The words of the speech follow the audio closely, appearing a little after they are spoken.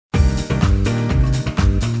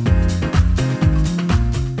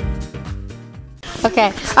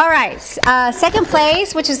Okay. All right. Second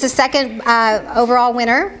place, which is the second overall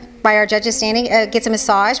winner by our judges standing, gets a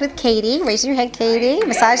massage with Katie. Raise your head, Katie.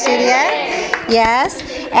 Massage studio. Yes.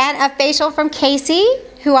 And a facial from Casey,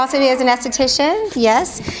 who also is an esthetician.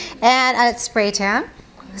 Yes. And a spray tan.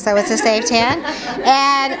 So it's a safe tan.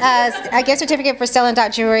 And a gift certificate for Stellan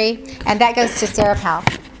Dot Jewelry. And that goes to Sarah Powell.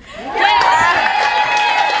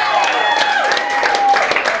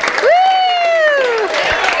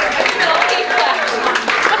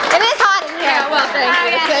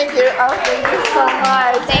 Thank you. Oh, thank you so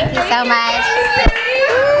much. Thank you so much.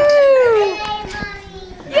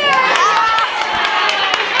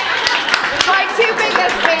 My two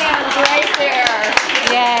biggest fans right there.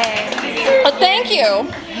 Yay. Well, thank you.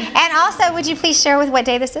 And also, would you please share with what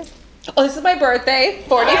day this is? Oh, this is my birthday,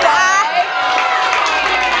 45.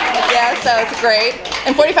 Yeah, so it's great.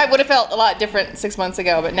 And 45 would have felt a lot different 6 months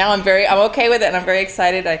ago, but now I'm okay with it, and I'm very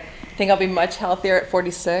excited. I think I'll be much healthier at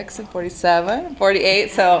 46 and 47 and 48,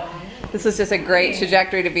 so this is just a great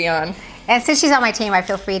trajectory to be on. And since she's on my team, I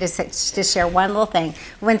feel free to share one little thing.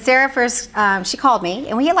 When Sarah first, she called me,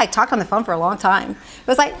 and we had like talked on the phone for a long time. It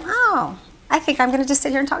was like, oh, I think I'm going to just sit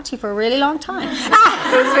here and talk to you for a really long time.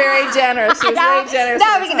 It was very generous. She was very generous.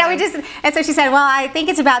 No, we just, and so she said, well, I think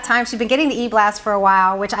it's about time. She's been getting the e-blast for a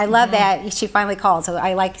while, which I love that she finally called. So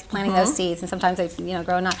I like planting those seeds, and sometimes they,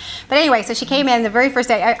 grow or not. But anyway, so she came in the very first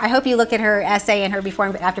day. I hope you look at her essay and her before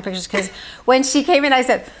and after pictures, because when she came in, I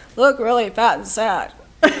said, look really fat and sad.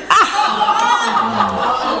 Because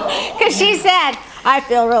she said, I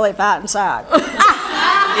feel really fat and sad.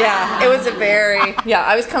 Yeah, it was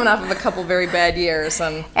I was coming off of a couple very bad years,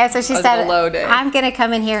 and so she said, low day. I'm going to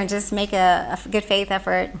come in here and just make a good faith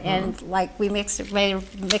effort, and like we mixed her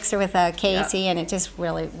with Casey, and it just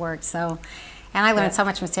really worked. So, and I learned so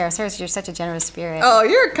much from Sarah. Sarah, you're such a generous spirit. Oh,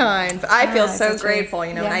 you're kind. I feel so true. grateful.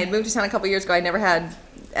 When I had moved to town a couple years ago, I never had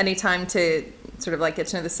any time to sort of like get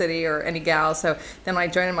to know the city or any gals. So then when I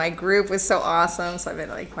joined my group, it was so awesome. So I've been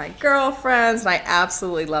like my girlfriends, and I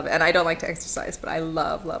absolutely love it. And I don't like to exercise, but I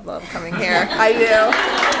love coming here. I do.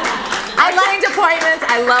 I change appointments.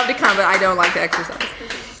 I love to come, but I don't like to exercise.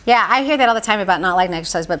 Yeah, I hear that all the time about not liking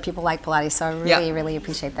exercise, but people like Pilates, so I really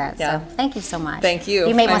appreciate that. Yeah. So thank you so much. Thank you.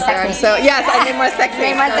 You made more sexy. So yes, I made more sexy.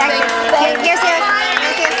 Made more sexy. Here's yours.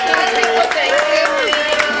 Thank you.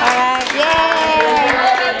 All right. Yay!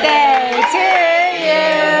 Birthday to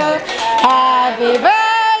you. Happy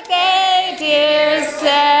birthday, dear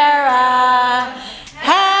Sarah.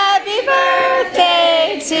 Happy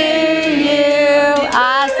birthday to you.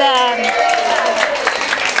 Awesome.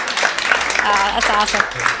 Oh, that's awesome.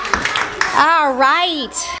 All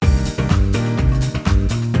right.